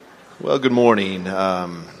Well, good morning.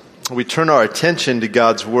 We turn our attention to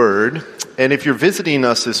God's Word, and if you're visiting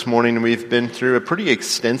us this morning, we've been through a pretty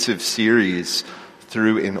extensive series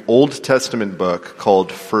through an Old Testament book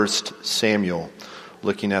called 1 Samuel,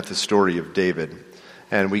 looking at the story of David.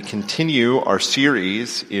 And we continue our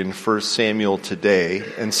series in 1 Samuel today,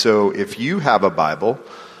 and so if you have a Bible,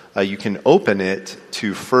 you can open it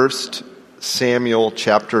to 1 Samuel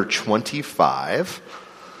chapter 25.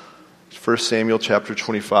 1 Samuel chapter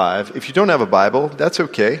 25. If you don't have a Bible, that's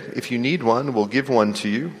okay. If you need one, we'll give one to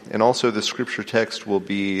you. And also the scripture text will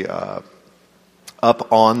be up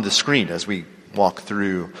on the screen as we walk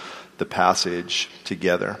through the passage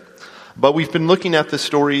together. But we've been looking at the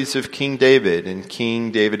stories of King David, and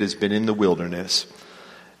King David has been in the wilderness.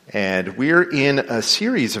 And we're in a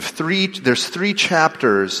series of there's three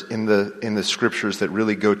chapters in the scriptures that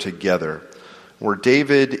really go together, where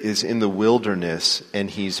David is in the wilderness and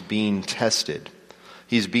he's being tested.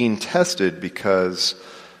 He's being tested because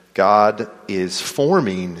God is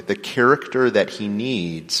forming the character that he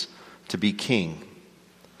needs to be king.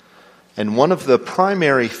 And one of the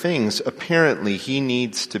primary things apparently he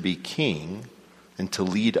needs to be king and to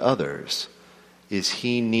lead others is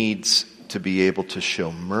he needs to be able to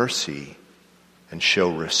show mercy and show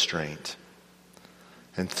restraint.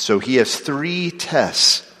 And so he has three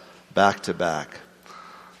tests back to back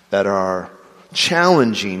that are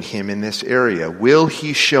challenging him in this area. Will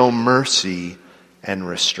he show mercy and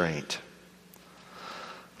restraint?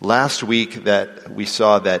 Last week that we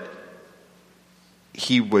saw that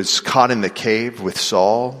he was caught in the cave with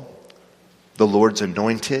Saul, the Lord's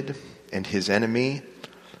anointed and his enemy,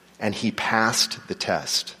 and he passed the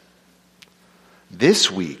test. This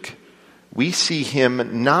week we see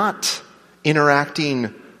him not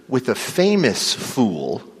interacting with a famous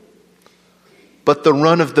fool, but the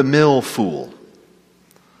run-of-the-mill fool.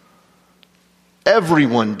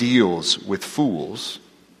 Everyone deals with fools.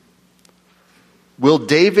 Will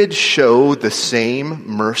David show the same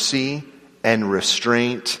mercy and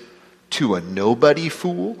restraint to a nobody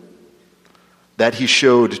fool that he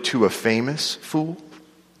showed to a famous fool?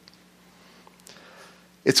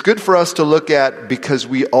 It's good for us to look at because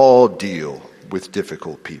we all deal with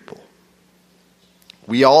difficult people.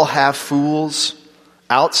 We all have fools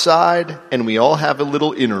outside, and we all have a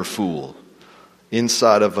little inner fool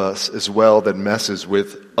inside of us as well that messes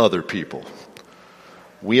with other people.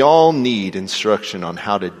 We all need instruction on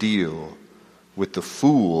how to deal with the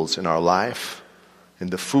fools in our life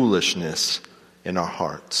and the foolishness in our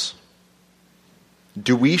hearts.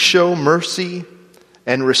 Do we show mercy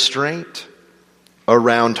and restraint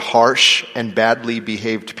around harsh and badly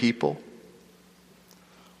behaved people?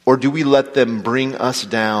 Or do we let them bring us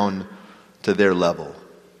down to their level?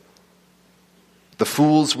 The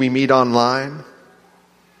fools we meet online,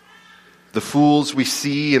 the fools we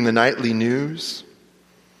see in the nightly news,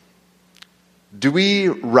 do we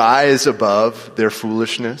rise above their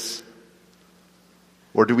foolishness,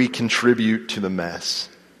 or do we contribute to the mess?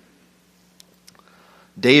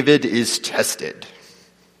 David is tested,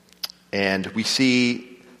 and we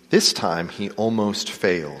see this time he almost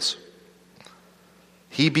fails.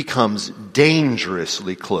 He becomes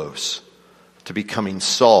dangerously close to becoming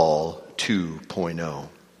Saul 2.0.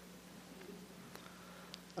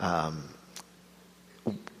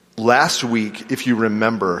 Last week, if you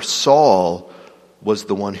remember, Saul was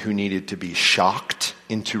the one who needed to be shocked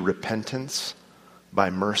into repentance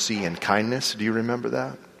by mercy and kindness. Do you remember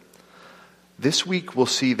that? This week we'll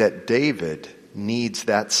see that David needs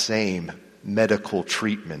that same medical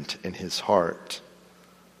treatment in his heart.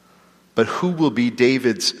 But who will be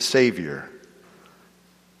David's savior?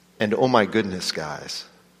 And oh my goodness, guys,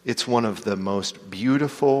 it's one of the most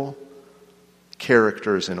beautiful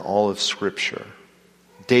characters in all of Scripture.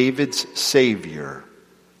 David's savior,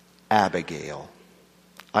 Abigail.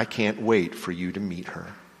 I can't wait for you to meet her.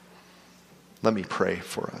 Let me pray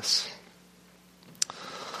for us.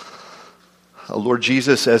 Lord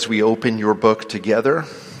Jesus, as we open your book together,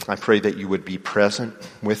 I pray that you would be present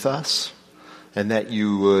with us and that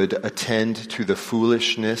you would attend to the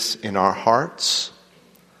foolishness in our hearts,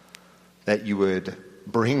 that you would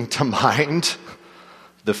bring to mind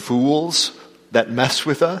the fools that mess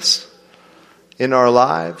with us in our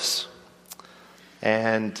lives.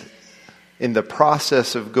 And in the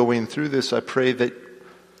process of going through this, I pray that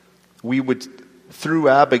we would, through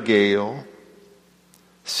Abigail,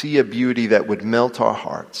 see a beauty that would melt our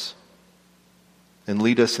hearts and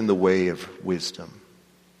lead us in the way of wisdom.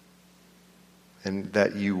 And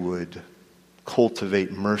that you would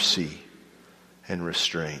cultivate mercy and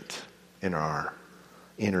restraint in our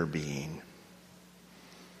inner being.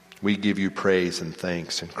 We give you praise and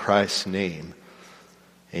thanks in Christ's name.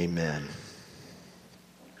 Amen.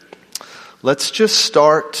 Let's just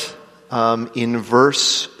start in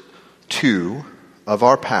verse 2 of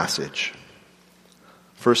our passage.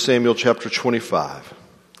 1 Samuel chapter 25.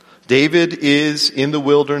 David is in the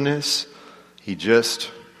wilderness. He has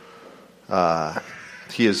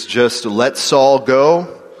just let Saul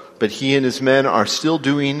go, but he and his men are still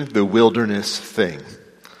doing the wilderness thing.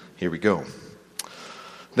 Here we go.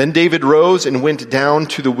 Then David rose and went down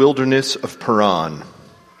to the wilderness of Paran.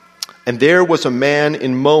 And there was a man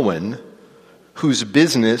in Moab whose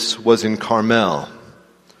business was in Carmel.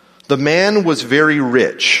 The man was very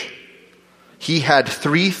rich. He had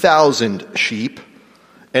 3,000 sheep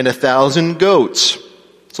and 1,000 goats.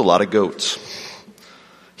 It's a lot of goats.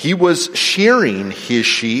 He was shearing his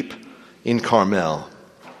sheep in Carmel.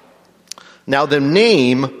 Now the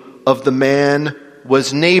name of the man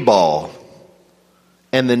was Nabal,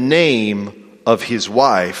 and the name of his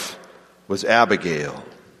wife was Abigail.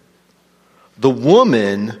 The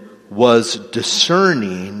woman was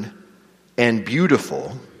discerning and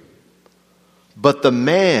beautiful, but the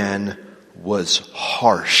man was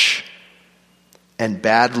harsh and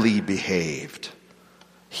badly behaved.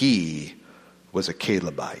 He was a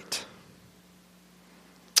Calebite.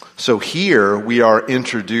 So here we are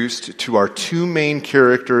introduced to our two main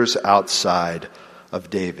characters outside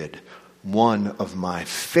of David. One of my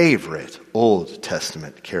favorite Old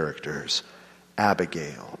Testament characters,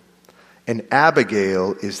 Abigail. And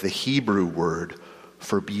Abigail is the Hebrew word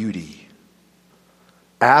for beauty.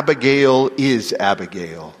 Abigail is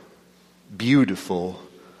Abigail. Beautiful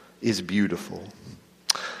is beautiful.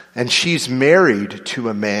 And she's married to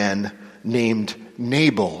a man named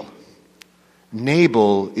Nabal.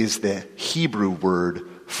 Nabal is the Hebrew word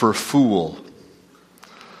for fool.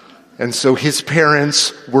 And so his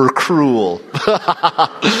parents were cruel.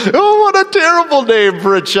 Oh, what a terrible name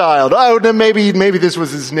for a child. Oh, maybe this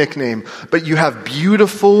was his nickname. But you have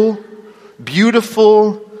beautiful,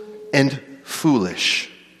 and foolish.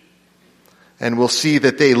 And we'll see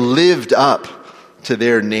that they lived up to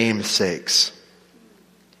their namesakes.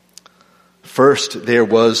 First, there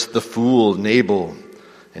was the fool Nabal.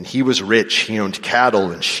 And he was rich. He owned cattle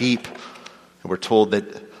and sheep. And we're told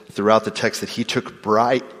that throughout the text that he took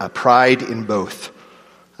pride in both.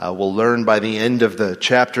 We'll learn by the end of the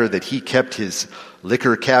chapter that he kept his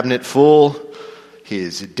liquor cabinet full,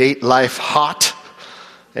 his date life hot,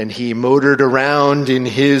 and he motored around in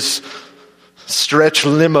his stretch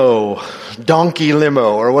limo, donkey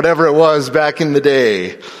limo, or whatever it was back in the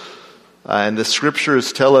day. And the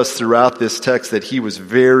scriptures tell us throughout this text that he was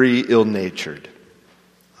very ill-natured.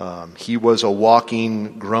 He was a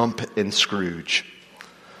walking Grump and Scrooge.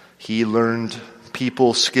 He learned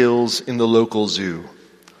people skills in the local zoo.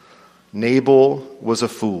 Nabal was a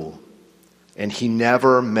fool, and he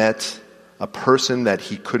never met a person that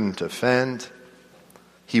he couldn't offend.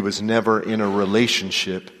 He was never in a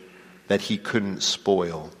relationship that he couldn't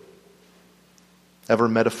spoil. Ever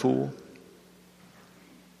met a fool?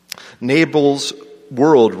 Nabal's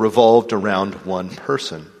world revolved around one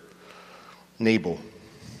person, Nabal.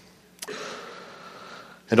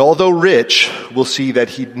 And although rich, we'll see that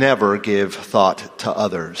he'd never give thought to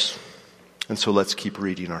others. And so let's keep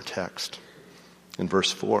reading our text. In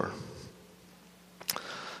verse 4.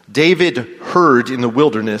 David heard in the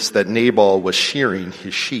wilderness that Nabal was shearing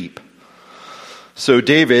his sheep. So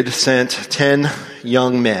David sent 10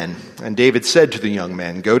 young men. And David said to the young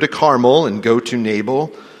men, "Go to Carmel and go to Nabal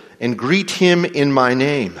and greet him in my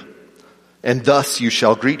name. And thus you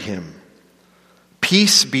shall greet him.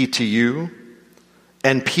 Peace be to you.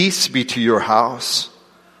 And peace be to your house,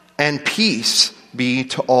 and peace be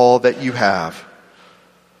to all that you have.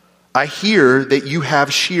 I hear that you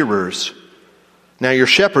have shearers. Now your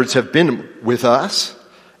shepherds have been with us,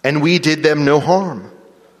 and we did them no harm.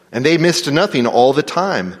 And they missed nothing all the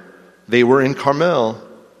time they were in Carmel.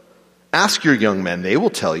 Ask your young men, they will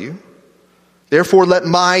tell you. Therefore let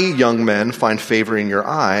my young men find favor in your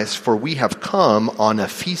eyes, for we have come on a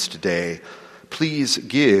feast day. Please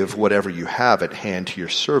give whatever you have at hand to your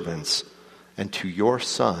servants and to your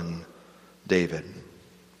son, David."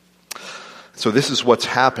 So this is what's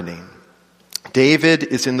happening. David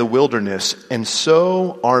is in the wilderness, and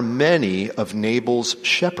so are many of Nabal's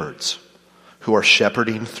shepherds who are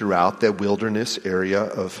shepherding throughout the wilderness area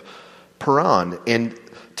of Paran. And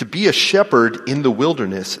to be a shepherd in the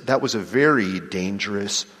wilderness, that was a very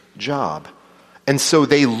dangerous job. And so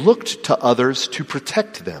they looked to others to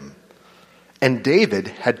protect them. And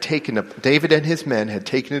David and his men had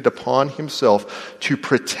taken it upon himself to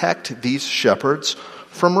protect these shepherds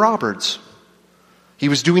from robbers. He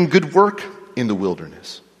was doing good work in the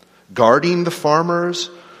wilderness, guarding the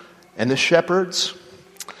farmers and the shepherds.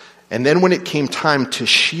 And then when it came time to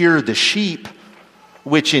shear the sheep,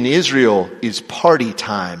 which in Israel is party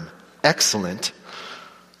time, excellent,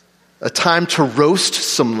 a time to roast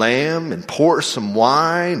some lamb and pour some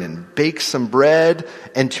wine and bake some bread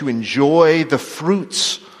and to enjoy the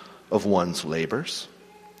fruits of one's labors.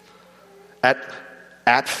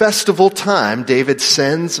 At festival time, David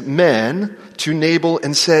sends men to Nabal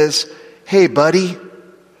and says, "Hey, buddy,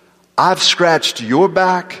 I've scratched your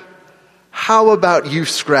back. How about you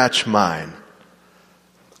scratch mine?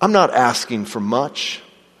 I'm not asking for much,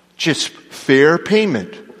 just fair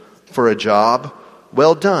payment for a job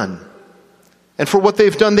well done. And for what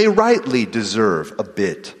they've done, they rightly deserve a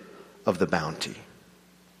bit of the bounty."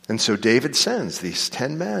 And so David sends these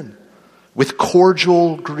 10 men with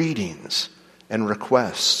cordial greetings and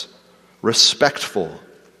requests, respectful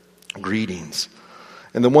greetings.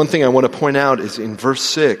 And the one thing I want to point out is in verse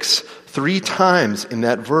 6, 3 times in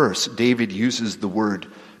that verse, David uses the word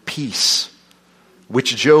peace,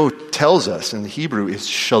 which Joe tells us in the Hebrew is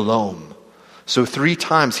shalom. So 3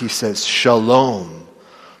 times he says shalom,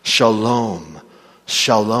 shalom,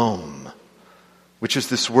 shalom, which is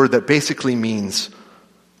this word that basically means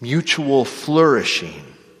mutual flourishing.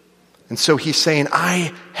 And so he's saying,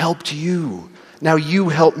 I helped you. Now you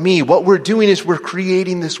help me. What we're doing is we're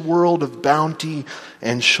creating this world of bounty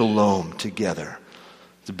and shalom together.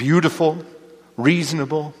 It's a beautiful,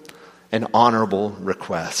 reasonable, and honorable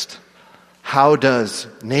request. How does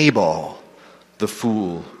Nabal, the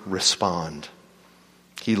fool, respond?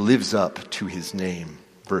 He lives up to his name.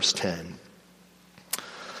 Verse 10.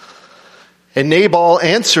 And Nabal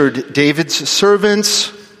answered David's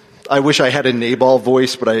servants. I wish I had a Nabal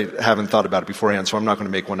voice, but I haven't thought about it beforehand, so I'm not going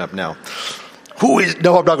to make one up now. No,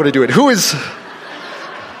 I'm not going to do it. Who is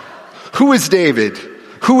David?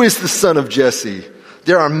 Who is the son of Jesse?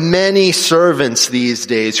 There are many servants these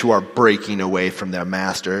days who are breaking away from their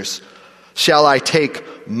masters. Shall I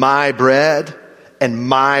take my bread and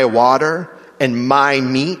my water and my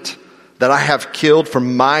meat that I have killed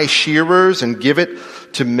from my shearers and give it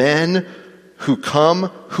to men who come,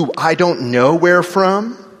 who I don't know where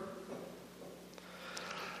from?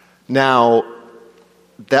 Now,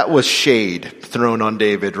 that was shade thrown on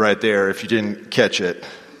David right there, if you didn't catch it.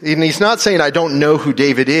 And he's not saying, I don't know who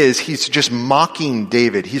David is. He's just mocking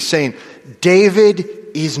David. He's saying, David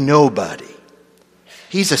is nobody.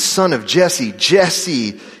 He's a son of Jesse.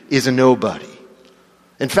 Jesse is a nobody.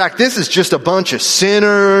 In fact, this is just a bunch of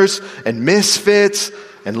sinners and misfits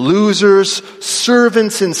and losers,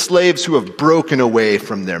 servants and slaves who have broken away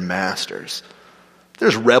from their masters.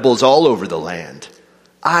 There's rebels all over the land.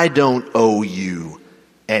 I don't owe you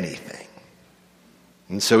anything.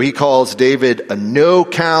 And so he calls David a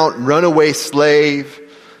no-count, runaway slave.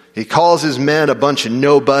 He calls his men a bunch of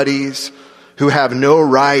nobodies who have no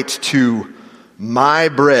right to my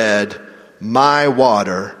bread, my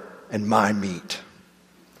water, and my meat.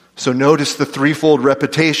 So notice the threefold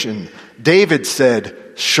repetition. David said,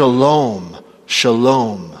 shalom,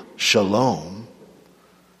 shalom, shalom.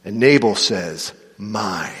 And Nabal says,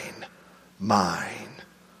 mine, mine,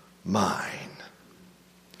 mine.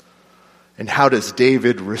 And how does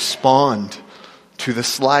David respond to the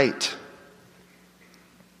slight?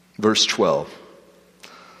 Verse 12.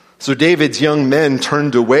 So David's young men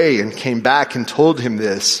turned away and came back and told him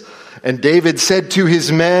this. And David said to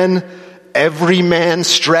his men, every man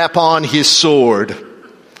strap on his sword.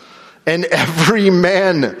 And every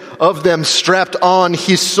man of them strapped on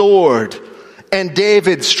his sword. And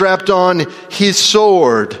David strapped on his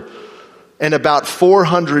sword. And about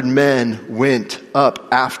 400 men went up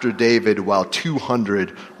after David while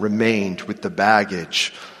 200 remained with the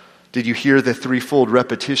baggage. Did you hear the threefold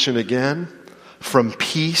repetition again? From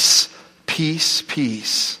peace, peace,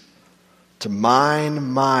 peace to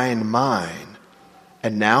mine, mine, mine.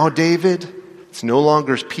 And now, David, it's no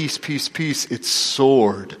longer peace, peace, peace. It's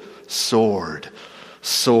sword, sword,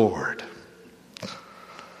 sword.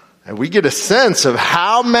 And we get a sense of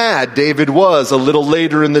how mad David was a little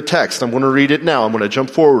later in the text. I'm going to read it now. I'm going to jump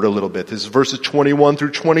forward a little bit. This is verses 21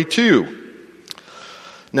 through 22.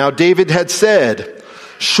 Now David had said,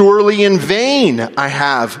 surely in vain I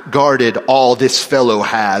have guarded all this fellow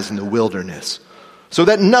has in the wilderness, so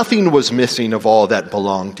that nothing was missing of all that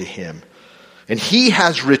belonged to him. And he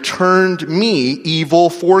has returned me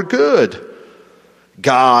evil for good.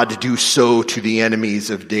 God do so to the enemies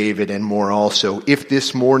of David and more also, if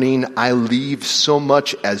this morning I leave so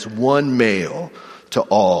much as one male to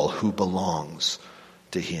all who belongs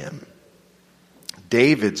to him.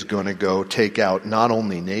 David's going to go take out not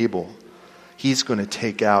only Nabal, he's going to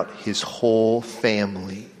take out his whole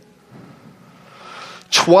family.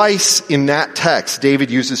 Twice in that text,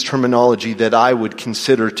 David uses terminology that I would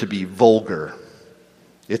consider to be vulgar.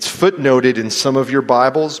 It's footnoted in some of your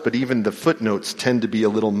Bibles, but even the footnotes tend to be a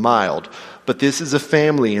little mild. But this is a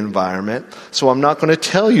family environment, so I'm not going to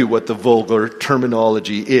tell you what the vulgar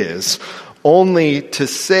terminology is, only to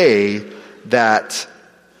say that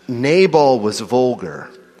Nabal was vulgar,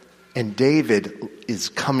 and David is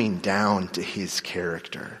coming down to his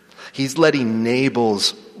character. He's letting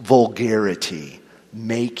Nabal's vulgarity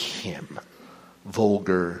make him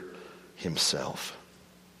vulgar himself.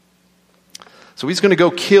 So he's going to go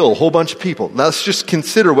kill a whole bunch of people. Now let's just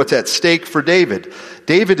consider what's at stake for David.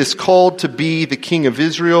 David is called to be the king of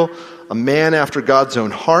Israel, a man after God's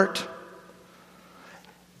own heart.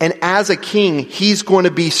 And as a king, he's going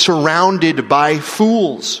to be surrounded by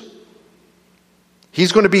fools.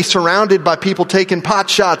 He's going to be surrounded by people taking pot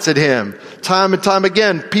shots at him. Time and time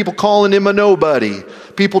again, people calling him a nobody.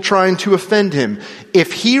 People trying to offend him.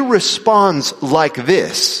 If he responds like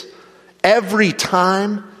this, every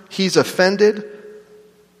time he's offended,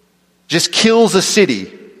 just kills a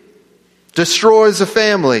city, destroys a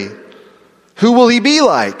family, who will he be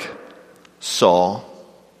like? Saul,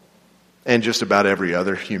 and just about every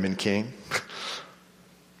other human king.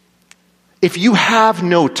 If you have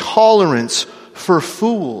no tolerance for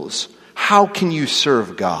fools, how can you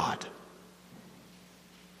serve God?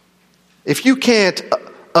 If you can't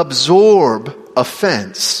absorb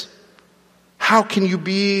offense, how can you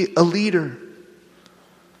be a leader?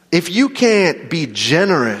 If you can't be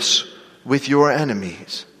generous with your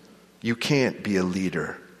enemies, you can't be a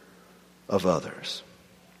leader of others.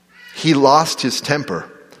 He lost his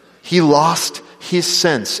temper. He lost his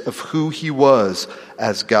sense of who he was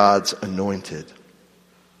as God's anointed.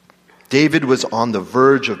 David was on the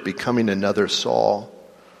verge of becoming another Saul,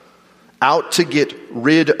 out to get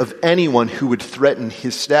rid of anyone who would threaten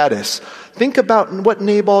his status. Think about what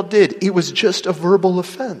Nabal did. It was just a verbal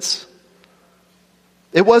offense.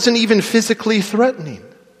 It wasn't even physically threatening.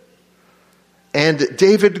 And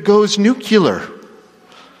David goes nuclear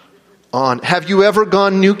on. Have you ever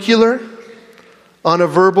gone nuclear on a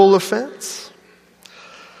verbal offense?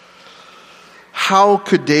 How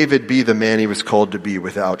could David be the man he was called to be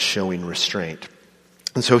without showing restraint?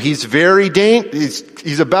 And so he's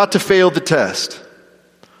he's about to fail the test.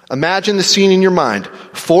 Imagine the scene in your mind.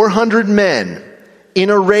 400 men in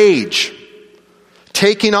a rage,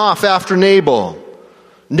 taking off after Nabal.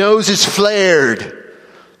 Noses flared,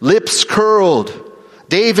 lips curled.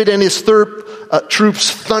 David and his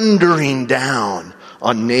troops thundering down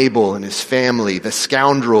on Nabal and his family, the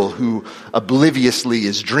scoundrel who obliviously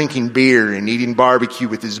is drinking beer and eating barbecue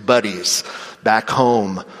with his buddies back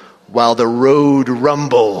home while the road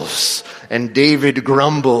rumbles and David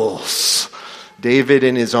grumbles. David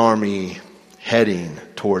and his army heading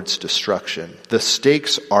towards destruction. The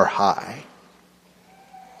stakes are high.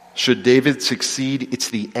 Should David succeed, it's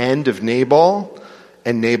the end of Nabal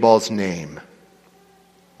and Nabal's name.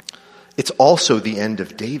 It's also the end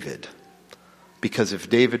of David. Because if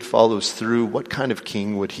David follows through, what kind of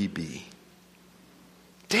king would he be?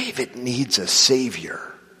 David needs a savior.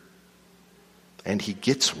 And he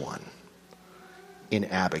gets one in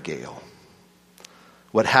Abigail.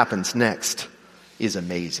 What happens next is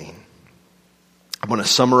amazing. I want to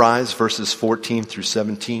summarize verses 14 through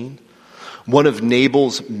 17. One of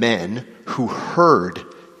Nabal's men who heard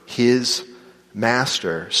his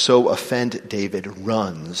master so offend David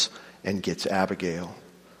runs and gets Abigail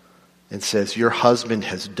and says, "Your husband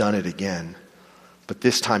has done it again, but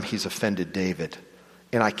this time he's offended David.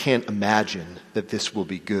 And I can't imagine that this will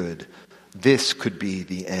be good. This could be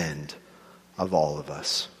the end of all of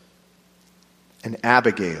us." And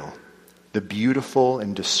Abigail, the beautiful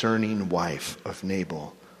and discerning wife of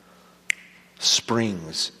Nabal,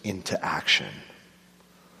 springs into action.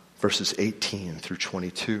 Verses 18 through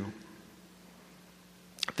 22.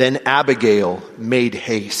 Then Abigail made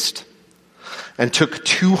haste and took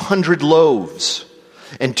 200 loaves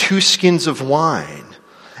and 2 skins of wine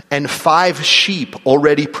and 5 sheep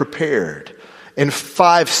already prepared and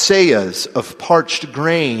 5 seahs of parched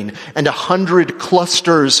grain and 100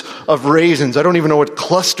 clusters of raisins. I don't even know what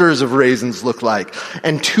clusters of raisins look like.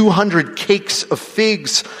 And 200 cakes of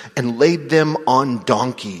figs, and laid them on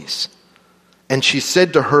donkeys. And she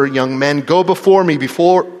said to her young men, "Go before me,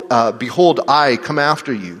 behold, I come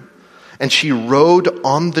after you." And she rode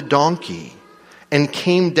on the donkey and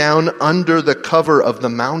came down under the cover of the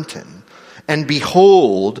mountain. And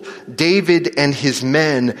behold, David and his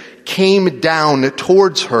men came down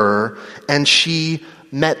towards her, and she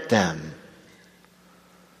met them.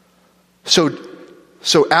 So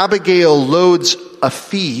Abigail loads a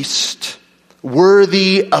feast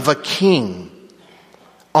worthy of a king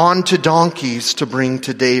onto donkeys to bring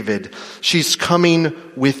to David. She's coming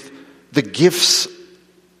with the gifts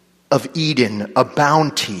of Eden, a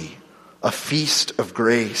bounty, a feast of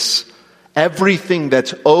grace, everything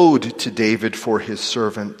that's owed to David for his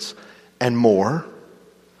servants and more.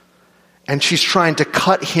 And she's trying to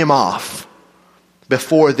cut him off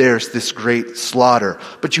before there's this great slaughter.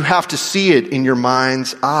 But you have to see it in your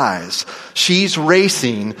mind's eyes. She's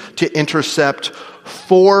racing to intercept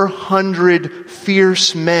 400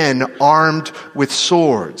 fierce men armed with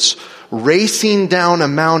swords, racing down a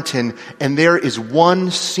mountain, and there is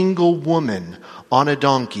one single woman on a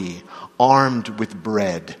donkey armed with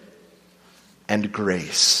bread and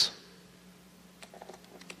grace.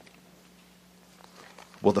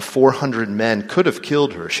 Well, the 400 men could have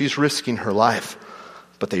killed her. She's risking her life,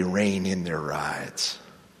 but they rein in their rides.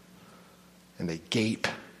 And they gape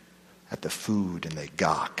at the food and they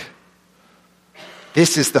gawk.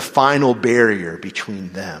 This is the final barrier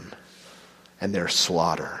between them and their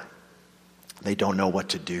slaughter. They don't know what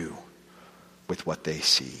to do with what they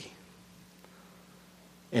see.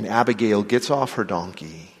 And Abigail gets off her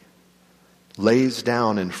donkey, lays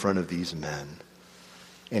down in front of these men,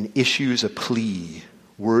 and issues a plea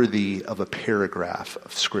worthy of a paragraph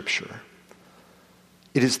of Scripture.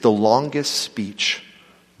 It is the longest speech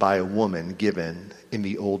by a woman given in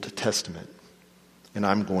the Old Testament, and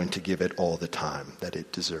I'm going to give it all the time that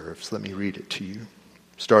it deserves. Let me read it to you,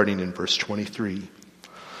 starting in verse 23.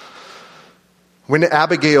 When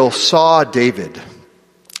Abigail saw David,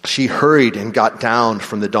 she hurried and got down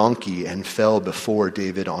from the donkey and fell before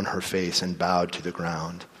David on her face and bowed to the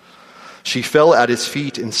ground. She fell at his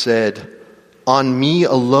feet and said, "On me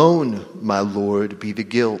alone, my Lord, be the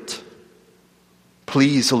guilt.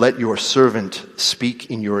 Please let your servant speak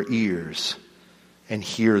in your ears and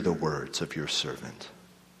hear the words of your servant.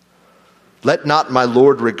 Let not my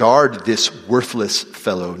Lord regard this worthless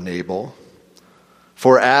fellow Nabal,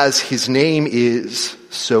 for as his name is,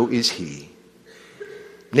 so is he.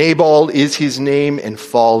 Nabal is his name, and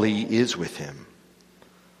folly is with him.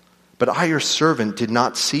 But I, your servant, did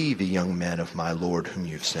not see the young man of my Lord whom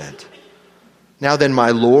you sent. Now then,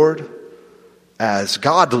 my Lord, as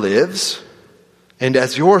God lives, and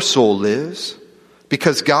as your soul lives,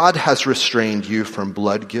 because God has restrained you from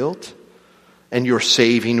blood guilt, and you're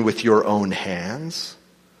saving with your own hands,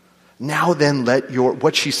 now then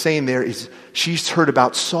what she's saying there is, she's heard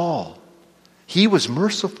about Saul. He was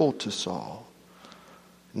merciful to Saul.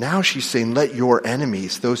 Now she's saying, let your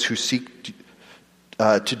enemies, those who seek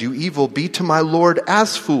to do evil, be to my Lord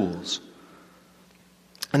as fools.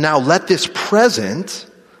 And now let this present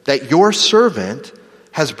that your servant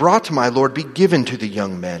has brought to my Lord be given to the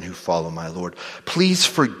young men who follow my Lord. Please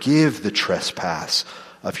forgive the trespass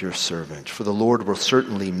of your servant, for the Lord will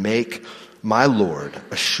certainly make my Lord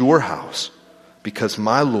a sure house, because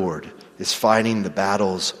my Lord is fighting the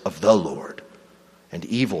battles of the Lord, and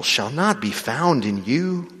evil shall not be found in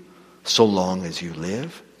you so long as you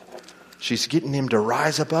live." She's getting him to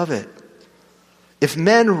rise above it. "If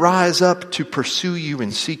men rise up to pursue you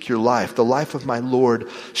and seek your life, the life of my Lord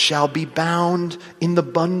shall be bound in the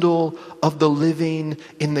bundle of the living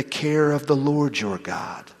in the care of the Lord your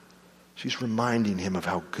God." She's reminding him of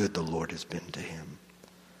how good the Lord has been to him.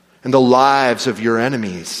 "And the lives of your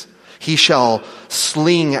enemies he shall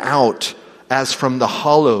sling out as from the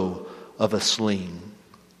hollow of a sling.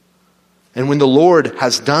 And when the Lord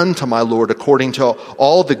has done to my Lord according to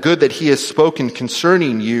all the good that he has spoken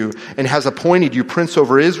concerning you, and has appointed you prince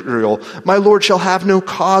over Israel, my Lord shall have no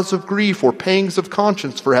cause of grief or pangs of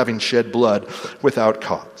conscience for having shed blood without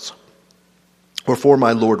cause, or for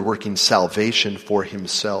my Lord working salvation for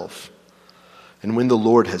himself. And when the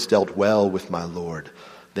Lord has dealt well with my Lord,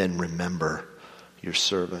 then remember your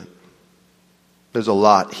servant." There's a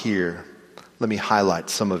lot here. Let me highlight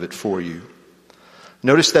some of it for you.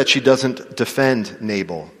 Notice that she doesn't defend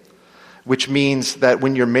Nabal, which means that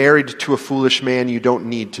when you're married to a foolish man, you don't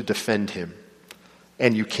need to defend him,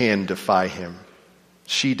 and you can defy him.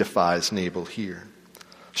 She defies Nabal here.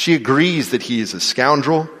 She agrees that he is a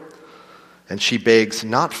scoundrel, and she begs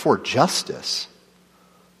not for justice,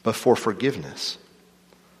 but for forgiveness,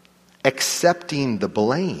 accepting the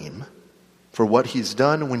blame for what he's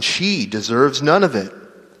done when she deserves none of it.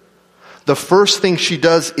 The first thing she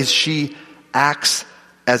does is she acts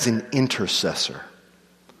as an intercessor.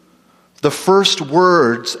 The first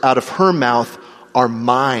words out of her mouth are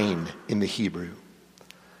mine in the Hebrew.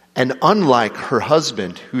 And unlike her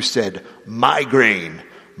husband who said, "my grain,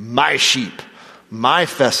 my sheep, my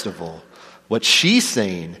festival," what she's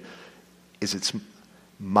saying is, it's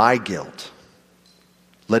my guilt.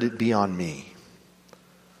 Let it be on me.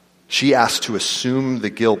 She asks to assume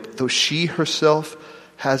the guilt, though she herself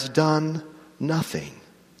has done nothing.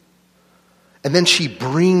 And then she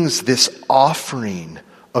brings this offering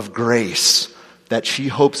of grace that she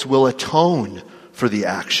hopes will atone for the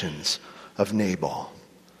actions of Nabal.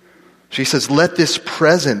 She says, let this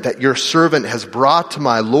present that your servant has brought to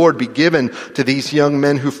my Lord be given to these young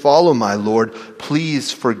men who follow my Lord.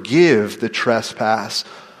 Please forgive the trespass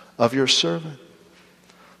of your servant.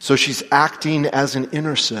 So she's acting as an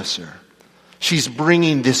intercessor. She's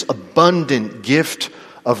bringing this abundant gift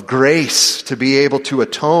of grace to be able to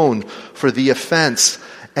atone for the offense.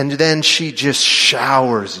 And then she just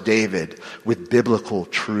showers David with biblical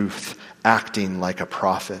truth, acting like a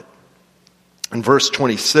prophet. In verse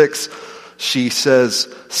 26, she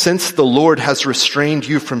says, since the Lord has restrained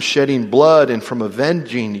you from shedding blood and from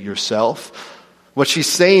avenging yourself, what she's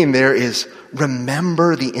saying there is,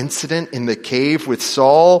 remember the incident in the cave with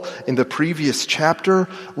Saul in the previous chapter?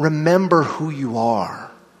 Remember who you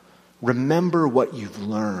are. Remember what you've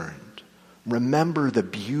learned. Remember the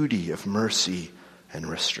beauty of mercy and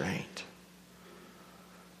restraint.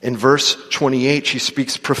 In verse 28, she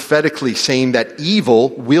speaks prophetically, saying that evil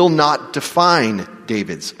will not define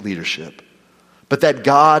David's leadership, but that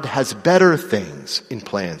God has better things in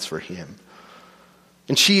plans for him.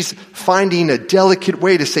 And she's finding a delicate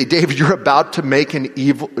way to say, David, you're about to make an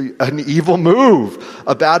evil move,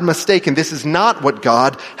 a bad mistake, and this is not what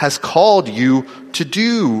God has called you to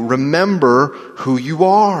do. Remember who you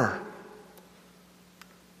are.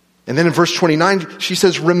 And then in verse 29, she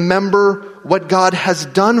says, remember what God has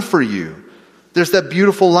done for you. There's that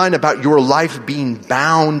beautiful line about your life being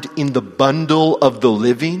bound in the bundle of the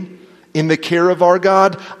living, in the care of our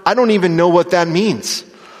God. I don't even know what that means.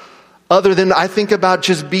 Other than I think about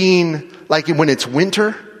just being like when it's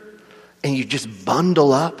winter and you just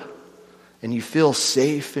bundle up and you feel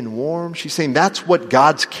safe and warm. She's saying that's what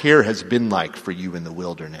God's care has been like for you in the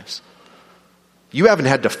wilderness. You haven't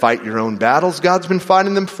had to fight your own battles. God's been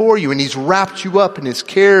fighting them for you, and He's wrapped you up in His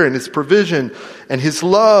care and His provision and His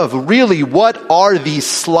love. Really, what are these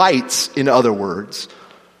slights, in other words,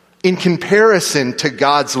 in comparison to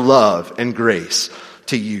God's love and grace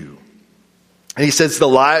to you? And she says, the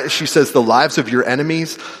lives of your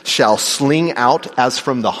enemies shall sling out as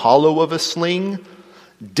from the hollow of a sling.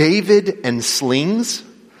 David and slings.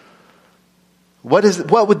 What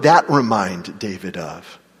would that remind David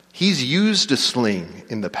of? He's used a sling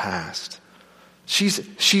in the past.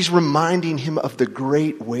 She's reminding him of the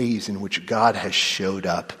great ways in which God has showed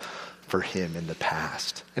up for him in the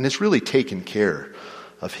past and has really taken care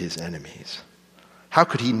of his enemies. How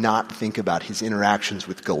could he not think about his interactions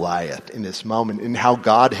with Goliath in this moment and how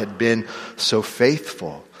God had been so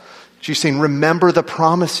faithful? She's saying, remember the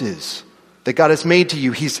promises that God has made to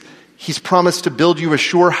you. He's promised to build you a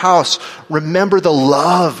sure house. Remember the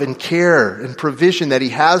love and care and provision that He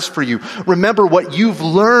has for you. Remember what you've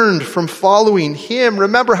learned from following Him.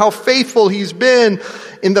 Remember how faithful He's been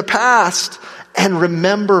in the past. And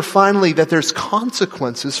remember finally that there's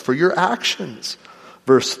consequences for your actions.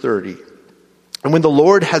 Verse 30. And when the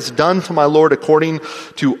Lord has done to my Lord according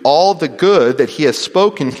to all the good that He has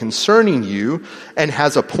spoken concerning you and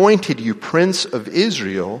has appointed you Prince of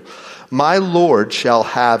Israel, my Lord shall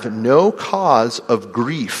have no cause of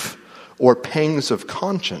grief or pangs of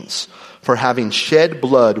conscience for having shed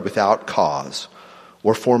blood without cause,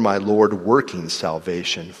 or for my Lord working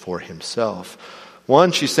salvation for Himself.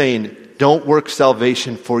 One, she's saying, don't work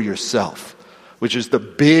salvation for yourself, which is the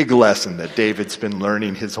big lesson that David's been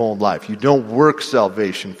learning his whole life. You don't work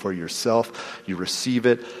salvation for yourself. You receive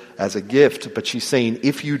it as a gift. But she's saying,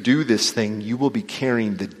 if you do this thing, you will be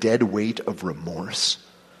carrying the dead weight of remorse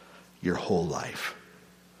your whole life.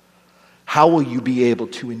 How will you be able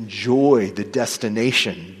to enjoy the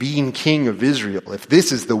destination, being king of Israel, if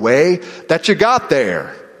this is the way that you got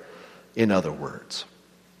there? In other words,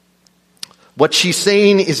 what she's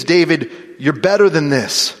saying is, David, you're better than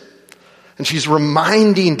this. And she's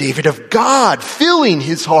reminding David of God, filling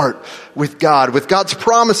his heart with God's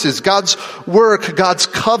promises, God's work, God's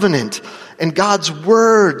covenant, and God's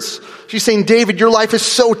words. She's saying, David, your life is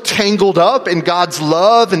so tangled up in God's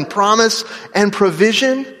love and promise and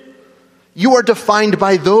provision. You are defined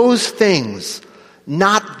by those things,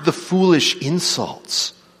 not the foolish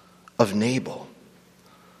insults of Nabal.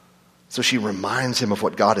 So she reminds him of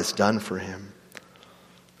what God has done for him.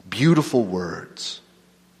 Beautiful words.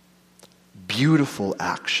 Beautiful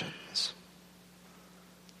actions.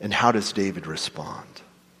 And how does David respond?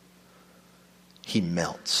 He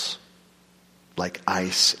melts like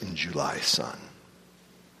ice in July sun.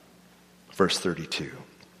 Verse 32.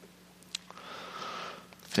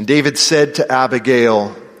 And David said to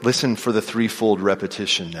Abigail, listen for the threefold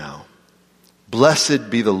repetition now, Blessed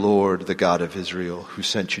be the Lord, the God of Israel, who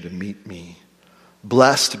sent you to meet me.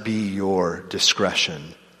 Blessed be your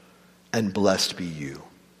discretion, and blessed be you,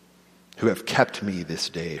 who have kept me this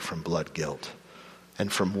day from blood guilt,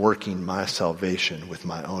 and from working my salvation with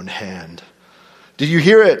my own hand. Did you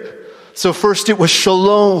hear it? So first it was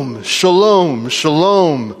shalom, shalom,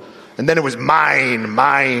 shalom. And then it was mine,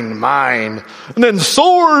 mine, mine. And then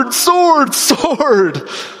sword, sword, sword.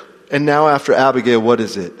 And now after Abigail, what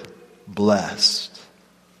is it? Blessed,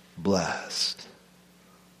 blessed,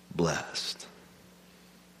 blessed.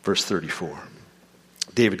 Verse 34.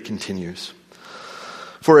 David continues.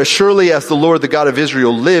 For as surely as the Lord, the God of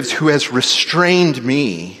Israel, lives, who has restrained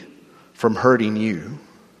me from hurting you,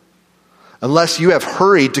 unless you have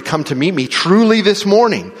hurried to come to meet me truly this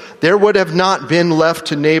morning, there would have not been left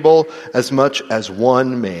to Nabal as much as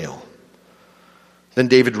one male. Then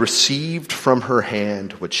David received from her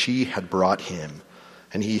hand what she had brought him,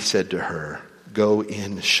 and he said to her, go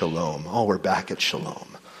in shalom. Oh, we're back at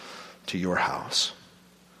shalom, to your house.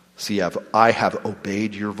 See, I have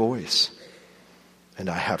obeyed your voice, and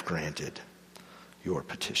I have granted your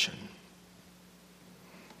petition.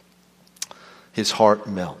 His heart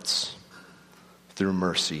melts through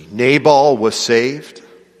mercy. Nabal was saved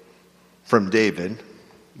from David,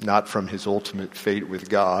 not from his ultimate fate with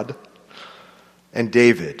God. And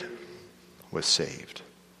David was saved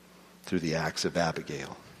through the acts of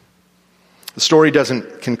Abigail. The story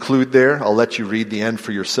doesn't conclude there. I'll let you read the end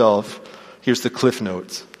for yourself. Here's the cliff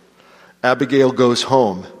notes. Abigail goes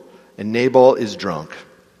home, and Nabal is drunk.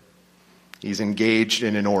 He's engaged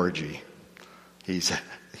in an orgy.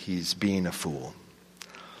 He's being a fool.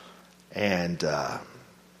 And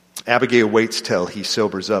Abigail waits till he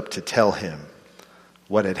sobers up to tell him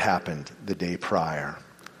what had happened the day prior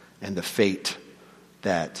and the fate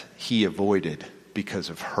that he avoided because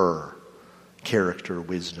of her character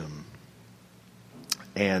wisdom.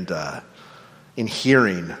 And in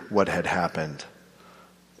hearing what had happened,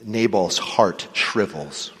 Nabal's heart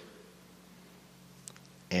shrivels.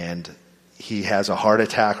 And he has a heart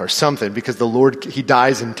attack or something because he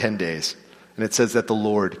dies in 10 days. And it says that the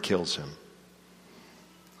Lord kills him.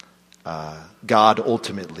 God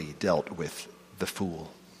ultimately dealt with the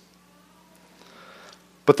fool.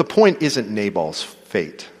 But the point isn't Nabal's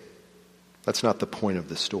fate. That's not the point of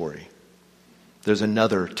the story. There's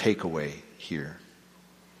another takeaway here.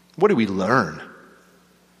 What do we learn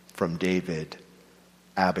from David,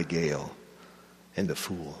 Abigail, and the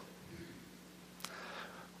fool?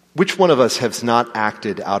 Which one of us has not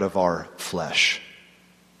acted out of our flesh?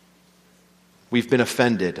 We've been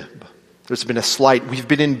offended. There's been a slight. We've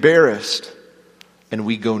been embarrassed. And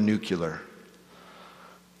we go nuclear.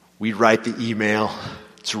 We write the email.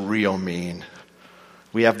 It's real mean.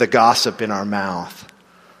 We have the gossip in our mouth.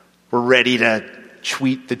 We're ready to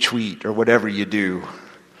tweet the tweet or whatever you do.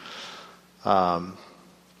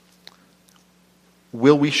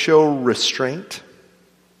 Will we show restraint?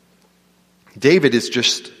 David is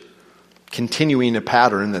just continuing a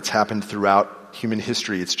pattern that's happened throughout human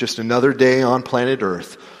history. It's just another day on planet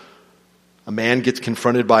Earth. A man gets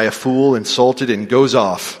confronted by a fool, insulted, and goes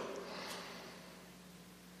off.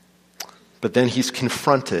 But then he's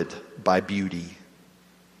confronted by beauty.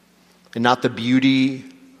 And not the beauty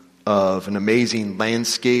of an amazing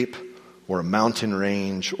landscape or a mountain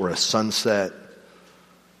range or a sunset.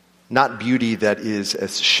 Not beauty that is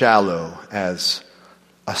as shallow as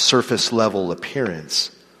a surface level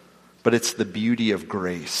appearance, but it's the beauty of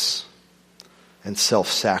grace and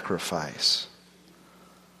self-sacrifice.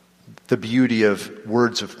 The beauty of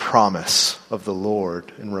words of promise of the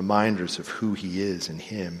Lord and reminders of who he is in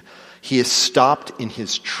him. He is stopped in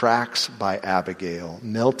his tracks by Abigail,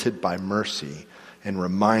 melted by mercy, and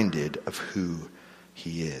reminded of who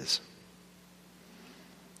he is.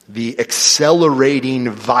 The accelerating,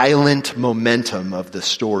 violent momentum of the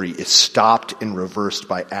story is stopped and reversed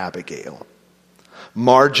by Abigail.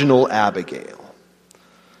 Marginal Abigail.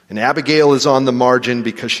 And Abigail is on the margin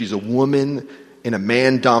because she's a woman in a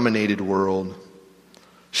man-dominated world.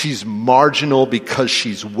 She's marginal because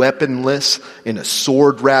she's weaponless in a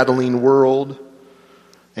sword-rattling world.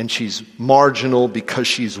 And she's marginal because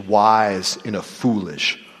she's wise in a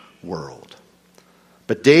foolish world.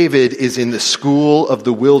 But David is in the school of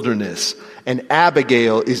the wilderness, and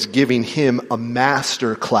Abigail is giving him a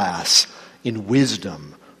master class in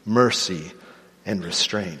wisdom, mercy, and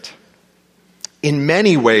restraint. In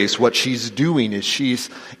many ways, what she's doing is she's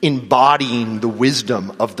embodying the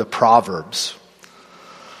wisdom of the Proverbs.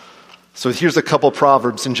 So here's a couple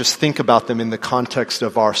Proverbs, and just think about them in the context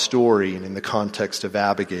of our story and in the context of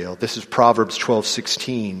Abigail. This is Proverbs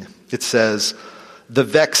 12:16. It says, The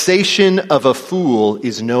vexation of a fool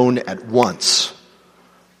is known at once,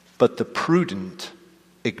 but the prudent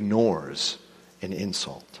ignores an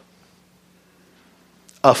insult.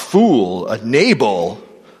 A fool, a Nabal,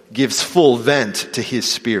 gives full vent to his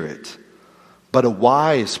spirit, but a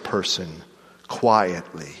wise person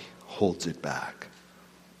quietly holds it back.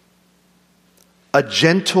 A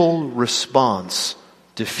gentle response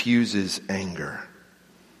diffuses anger,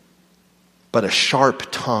 but a sharp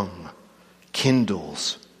tongue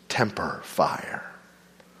kindles temper fire.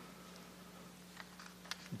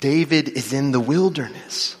 David is in the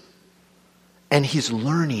wilderness, and he's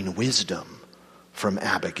learning wisdom from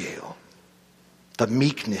Abigail. The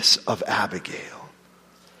meekness of Abigail.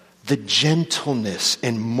 The gentleness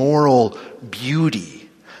and moral beauty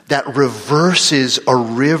that reverses a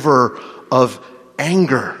river of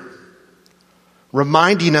anger.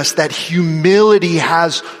 Reminding us that humility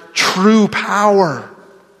has true power.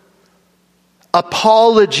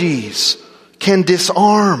 Apologies can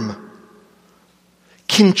disarm.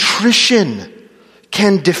 Contrition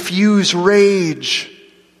can diffuse rage.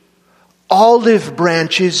 Olive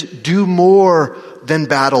branches do more than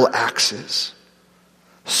battle axes.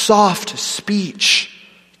 Soft speech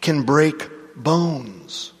can break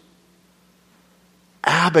bones.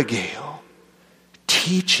 Abigail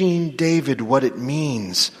teaching David what it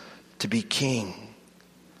means to be king,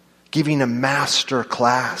 giving a master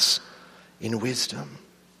class in wisdom.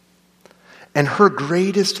 And her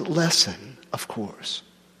greatest lesson, of course,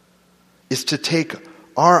 is to take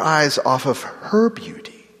our eyes off of her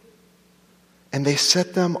beauty and they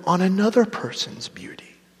set them on another person's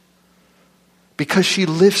beauty. Because she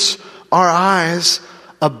lifts our eyes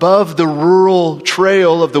above the rural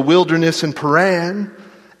trail of the wilderness in Paran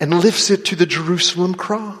and lifts it to the Jerusalem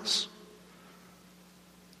cross.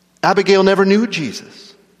 Abigail never knew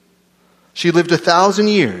Jesus. She lived 1,000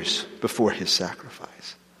 years before his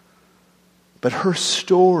sacrifice. But her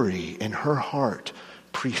story and her heart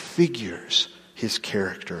prefigures his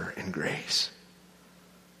character and grace.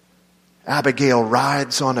 Abigail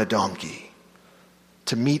rides on a donkey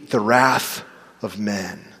to meet the wrath of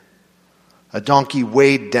men. A donkey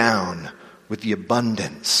weighed down with the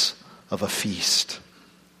abundance of a feast.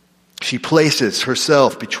 She places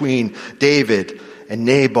herself between David and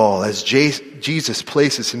Nabal as Jesus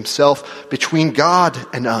places himself between God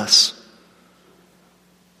and us.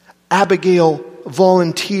 Abigail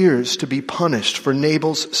volunteers to be punished for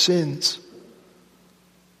Nabal's sins.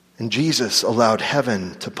 And Jesus allowed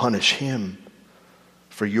heaven to punish him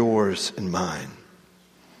for yours and mine.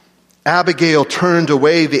 Abigail turned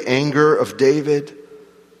away the anger of David,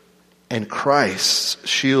 and Christ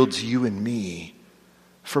shields you and me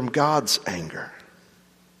from God's anger.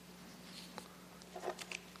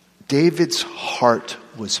 David's heart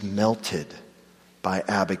was melted by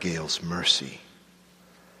Abigail's mercy.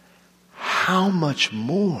 How much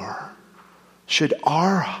more should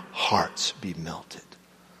our hearts be melted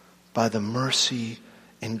by the mercy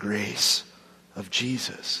and grace of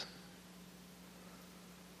Jesus?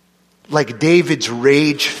 Like David's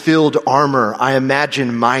rage-filled armor, I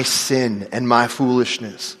imagine my sin and my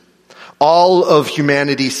foolishness. All of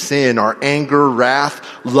humanity's sin, our anger, wrath,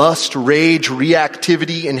 lust, rage,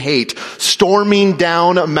 reactivity, and hate, storming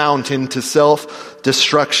down a mountain to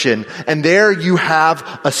self-destruction. And there you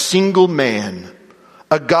have a single man,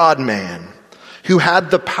 a God-man, who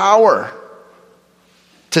had the power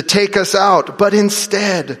to take us out, but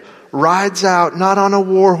instead rides out not on a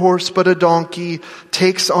war horse but a donkey,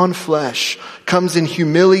 takes on flesh, comes in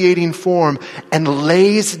humiliating form, and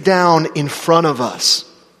lays down in front of us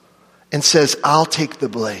and says, I'll take the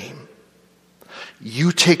blame.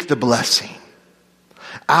 You take the blessing.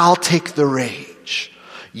 I'll take the rage.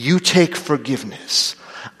 You take forgiveness.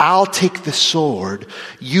 I'll take the sword.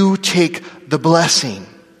 You take the blessing.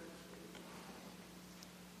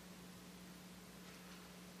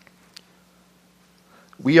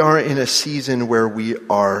 We are in a season where we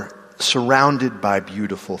are surrounded by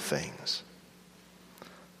beautiful things.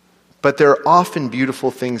 But there are often beautiful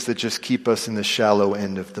things that just keep us in the shallow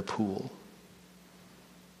end of the pool.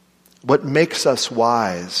 What makes us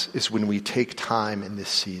wise is when we take time in this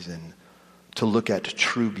season to look at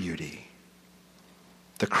true beauty,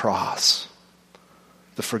 the cross,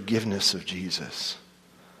 the forgiveness of Jesus,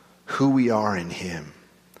 who we are in him.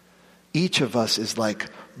 Each of us is like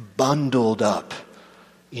bundled up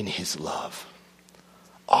in his love.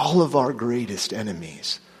 All of our greatest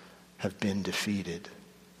enemies have been defeated.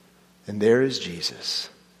 And there is Jesus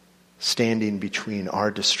standing between our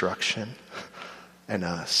destruction and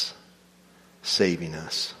us, saving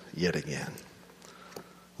us yet again.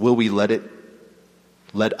 Will we let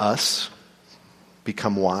us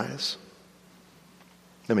become wise?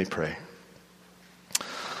 Let me pray.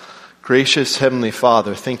 Gracious Heavenly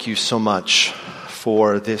Father, thank you so much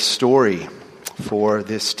for this story, for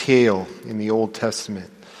this tale in the Old Testament,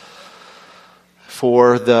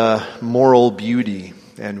 for the moral beauty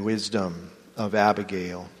and wisdom of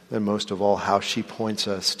Abigail, and most of all, how she points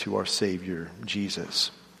us to our Savior,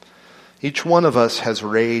 Jesus. Each one of us has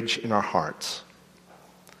rage in our hearts.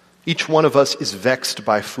 Each one of us is vexed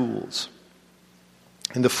by fools.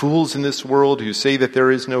 And the fools in this world who say that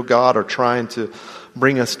there is no God are trying to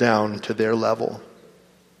bring us down to their level.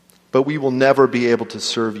 But we will never be able to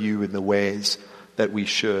serve you in the ways that we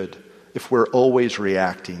should if we're always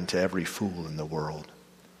reacting to every fool in the world.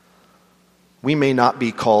 We may not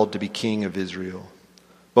be called to be king of Israel,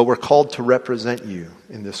 but we're called to represent you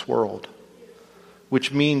in this world,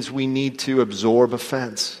 which means we need to absorb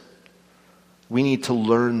offense. We need to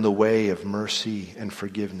learn the way of mercy and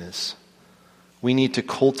forgiveness. We need to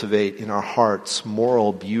cultivate in our hearts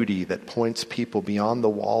moral beauty that points people beyond the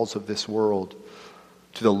walls of this world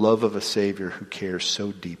to the love of a Savior who cares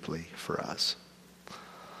so deeply for us.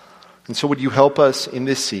 And so would you help us in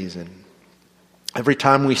this season, every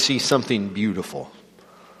time we see something beautiful,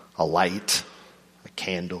 a light, a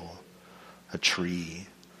candle, a tree,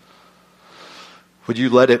 would you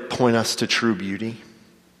let it point us to true beauty?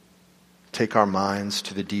 Take our minds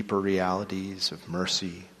to the deeper realities of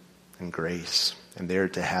mercy and grace, and there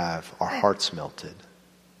to have our hearts melted.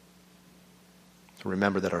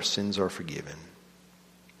 Remember that our sins are forgiven.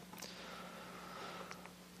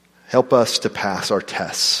 Help us to pass our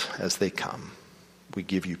tests as they come. We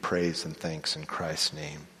give you praise and thanks in Christ's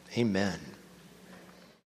name. Amen.